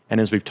raised. And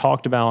as we've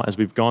talked about, as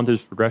we've gone through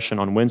this progression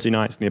on Wednesday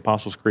nights in the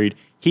Apostles' Creed,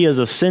 he has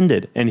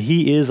ascended and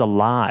he is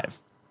alive.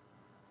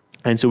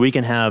 And so we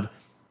can have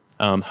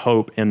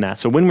hope in that.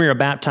 So when we are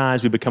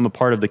baptized, we become a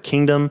part of the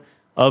kingdom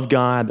of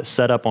God that's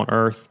set up on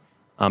earth.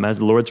 As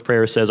the Lord's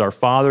Prayer says, our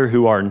Father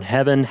who art in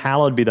heaven,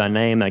 hallowed be thy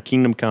name, thy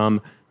kingdom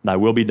come, thy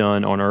will be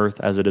done on earth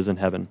as it is in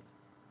heaven.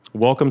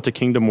 Welcome to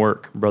kingdom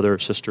work, brother or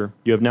sister.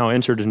 You have now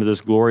entered into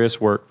this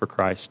glorious work for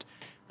Christ.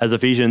 As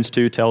Ephesians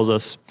 2 tells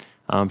us,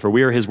 for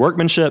we are his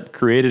workmanship,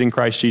 created in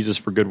Christ Jesus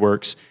for good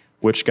works,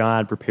 which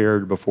God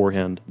prepared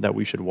beforehand that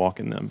we should walk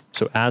in them.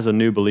 So as a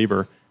new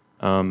believer,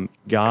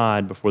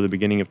 God, before the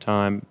beginning of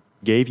time,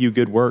 gave you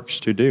good works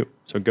to do.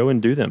 So go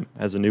and do them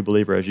as a new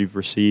believer as you've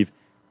received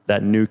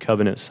that new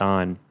covenant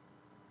sign.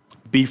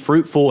 Be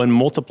fruitful and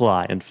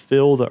multiply and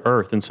fill the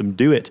earth and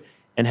subdue it,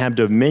 and have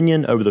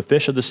dominion over the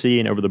fish of the sea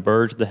and over the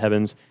birds of the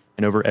heavens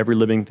and over every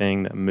living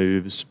thing that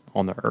moves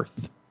on the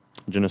earth.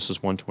 Genesis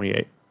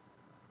 1:28.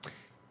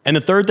 And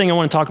the third thing I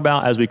want to talk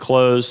about as we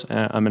close,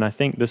 I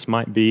think this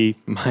might be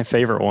my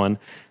favorite one,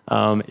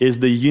 is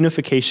the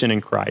unification in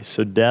Christ.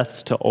 So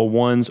deaths to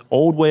one's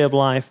old way of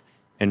life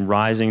and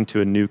rising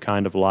to a new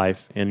kind of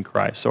life in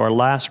Christ. So our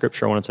last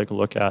scripture I want to take a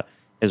look at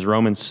is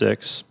Romans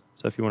 6.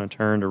 So if you want to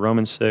turn to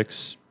Romans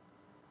 6.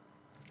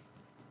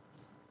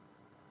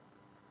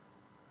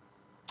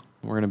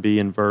 We're going to be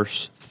in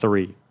verse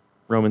 3.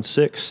 Romans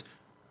 6,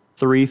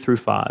 3 through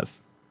 5.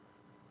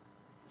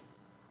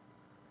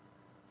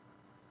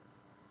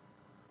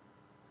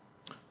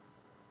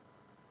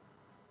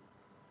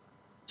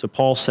 So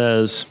Paul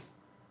says,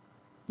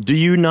 do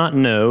you not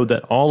know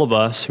that all of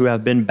us who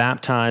have been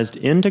baptized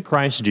into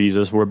Christ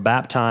Jesus were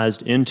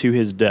baptized into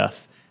his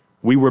death?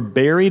 We were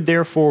buried,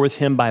 therefore, with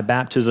him by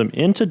baptism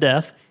into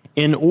death,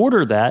 in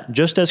order that,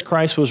 just as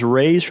Christ was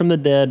raised from the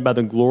dead by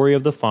the glory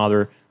of the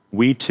Father,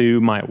 we too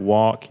might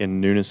walk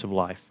in newness of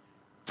life.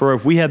 For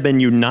if we have been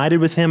united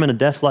with him in a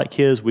death like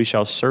his, we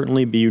shall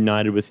certainly be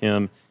united with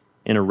him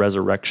in a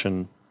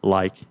resurrection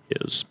like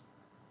his.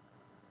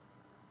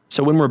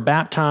 So when we're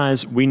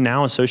baptized, we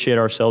now associate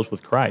ourselves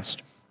with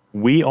Christ.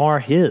 We are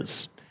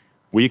his.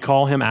 We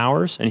call him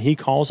ours, and he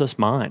calls us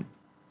mine.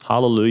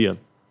 Hallelujah.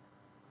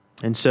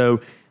 And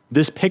so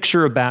this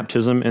picture of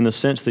baptism, in the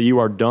sense that you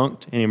are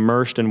dunked and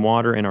immersed in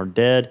water and are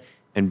dead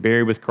and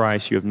buried with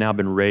Christ, you have now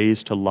been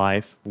raised to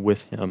life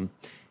with him.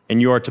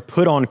 And you are to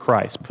put on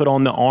Christ, put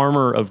on the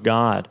armor of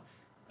God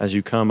as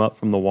you come up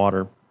from the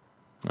water.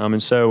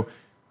 And so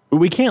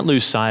we can't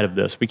lose sight of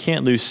this. We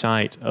can't lose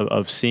sight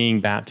of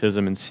seeing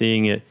baptism and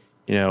seeing it,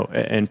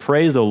 and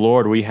praise the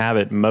Lord, we have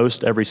it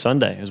most every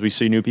Sunday as we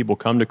see new people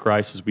come to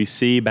Christ, as we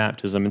see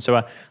baptism. And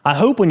so I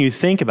hope when you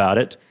think about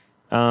it,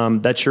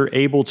 that you're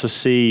able to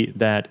see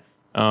that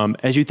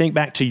as you think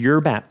back to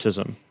your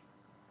baptism.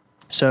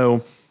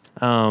 So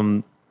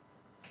I'm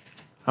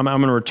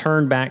going to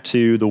return back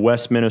to the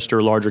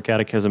Westminster Larger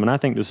Catechism, and I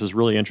think this is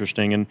really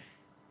interesting. And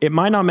it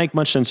might not make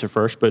much sense at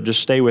first, but just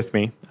stay with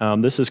me.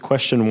 This is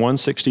question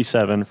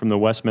 167 from the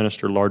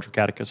Westminster Larger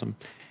Catechism.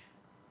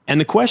 And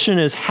the question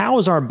is, how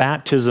is our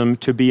baptism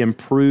to be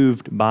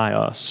improved by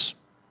us?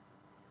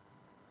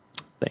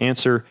 The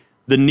answer,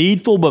 the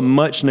needful but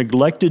much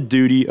neglected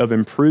duty of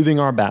improving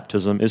our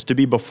baptism is to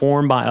be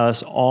performed by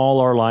us all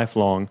our life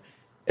long,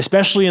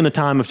 especially in the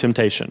time of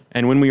temptation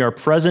and when we are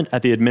present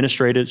at the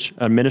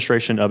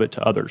administration of it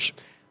to others,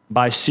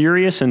 by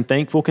serious and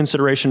thankful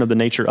consideration of the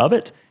nature of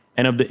it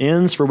and of the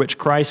ends for which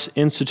Christ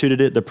instituted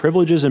it, the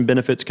privileges and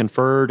benefits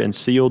conferred and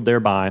sealed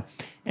thereby,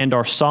 and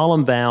our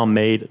solemn vow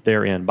made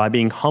therein, by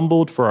being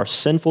humbled for our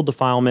sinful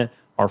defilement,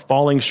 our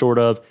falling short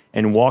of,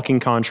 and walking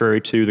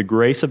contrary to the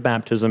grace of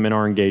baptism in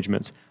our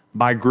engagements,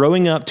 by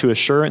growing up to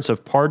assurance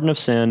of pardon of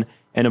sin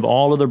and of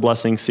all other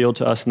blessings sealed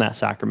to us in that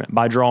sacrament,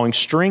 by drawing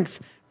strength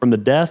from the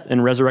death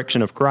and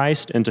resurrection of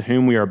Christ, into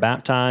whom we are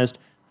baptized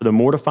for the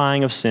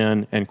mortifying of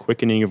sin and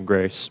quickening of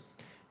grace,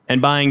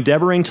 and by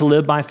endeavoring to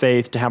live by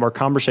faith, to have our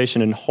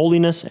conversation in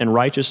holiness and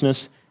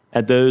righteousness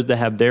at those that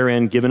have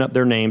therein given up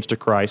their names to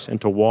Christ, and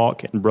to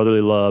walk in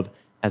brotherly love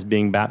as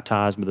being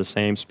baptized by the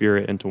same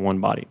Spirit into one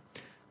body.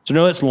 So I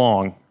know it's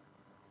long,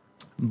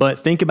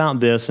 but think about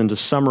this, and to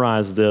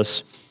summarize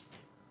this,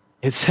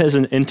 it says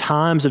in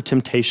times of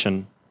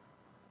temptation,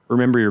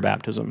 remember your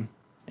baptism.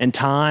 In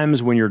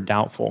times when you're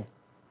doubtful,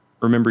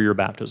 remember your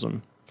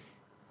baptism.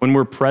 When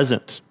we're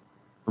present,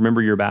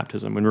 remember your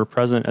baptism. When we're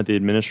present at the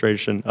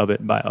administration of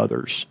it by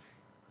others,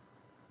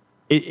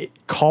 it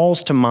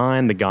calls to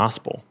mind the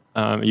gospel.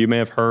 You may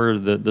have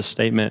heard the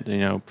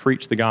statement,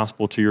 preach the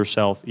gospel to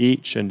yourself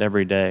each and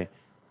every day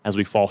as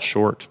we fall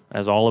short,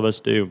 as all of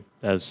us do,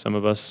 as some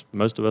of us,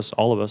 most of us,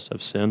 all of us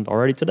have sinned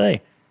already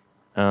today.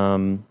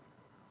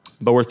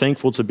 But we're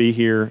thankful to be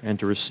here and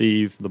to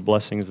receive the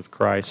blessings of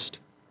Christ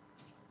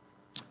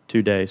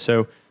today.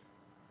 So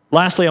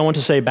lastly, I want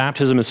to say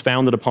baptism is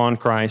founded upon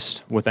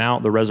Christ.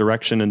 Without the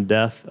resurrection and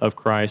death of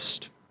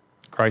Christ,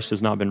 Christ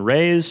has not been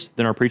raised,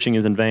 then our preaching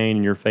is in vain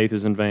and your faith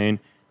is in vain.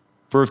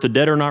 For if the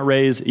dead are not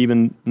raised,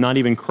 not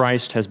even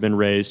Christ has been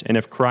raised. And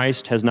if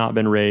Christ has not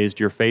been raised,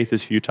 your faith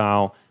is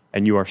futile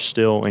and you are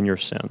still in your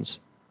sins.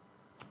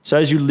 So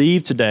as you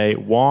leave today,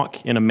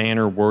 walk in a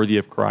manner worthy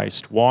of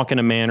Christ. Walk in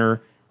a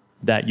manner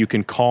that you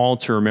can call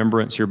to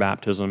remembrance your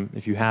baptism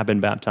if you have been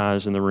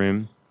baptized in the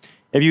room.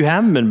 If you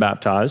haven't been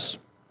baptized,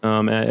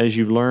 as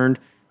you've learned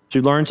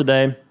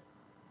today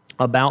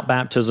about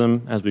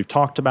baptism, as we've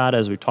talked about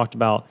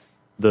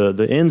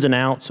the ins and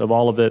outs of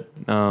all of it,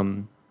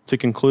 to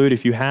conclude,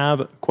 if you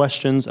have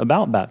questions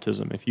about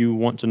baptism, if you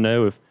want to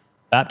know if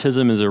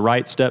baptism is a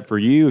right step for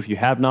you, if you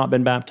have not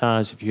been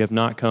baptized, if you have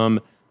not come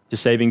to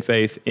saving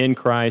faith in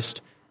Christ,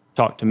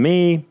 talk to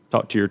me,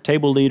 talk to your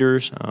table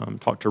leaders,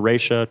 talk to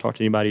Raisha, talk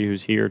to anybody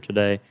who's here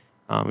today.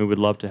 We would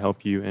love to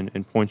help you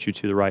and point you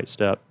to the right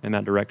step in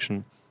that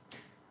direction.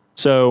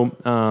 So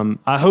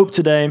I hope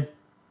today,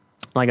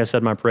 like I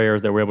said, my prayer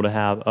is that we're able to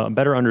have a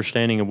better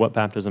understanding of what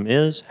baptism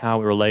is, how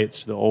it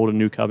relates to the old and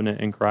new covenant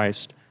in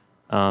Christ,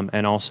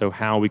 and also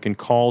how we can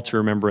call to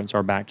remembrance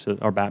our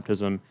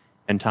baptism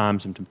in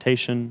times of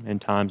temptation, in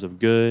times of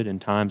good, in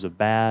times of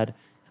bad,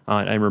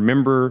 and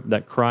remember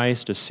that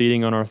Christ is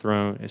seating on the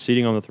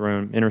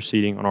throne,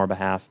 interceding on our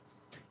behalf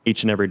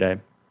each and every day.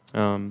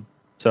 So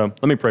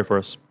let me pray for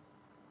us.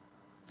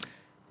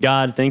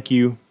 God, thank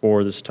you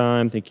for this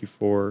time. Thank you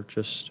for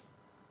just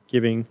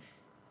giving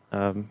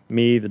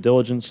me the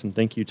diligence, and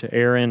thank you to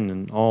Aaron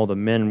and all the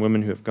men and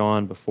women who have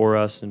gone before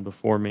us and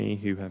before me,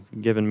 who have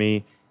given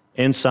me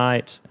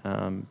insight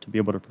to be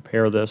able to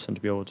prepare this and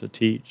to be able to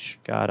teach.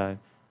 God, I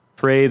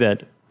pray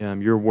that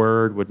your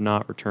word would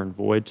not return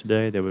void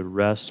today. They would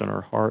rest on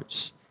our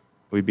hearts.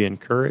 We'd be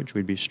encouraged.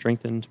 We'd be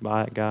strengthened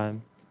by it, God.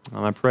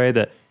 I pray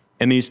that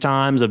in these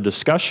times of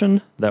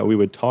discussion, that we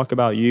would talk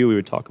about you. We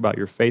would talk about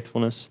your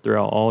faithfulness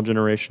throughout all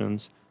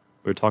generations.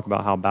 We would talk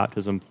about how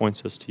baptism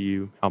points us to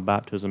you, how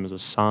baptism is a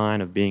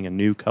sign of being a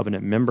new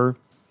covenant member.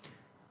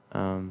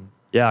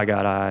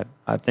 God,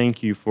 I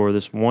thank you for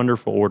this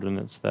wonderful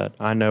ordinance that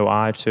I know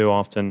I too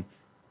often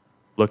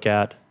look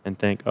at and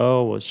think,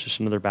 oh, well, it's just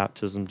another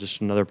baptism,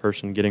 just another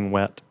person getting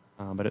wet.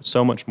 But it's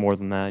so much more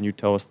than that, and you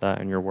tell us that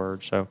in your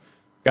word. So,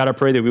 God, I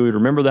pray that we would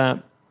remember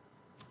that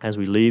as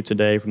we leave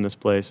today from this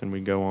place and we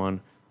go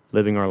on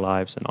living our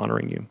lives and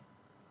honoring you.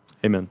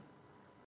 Amen.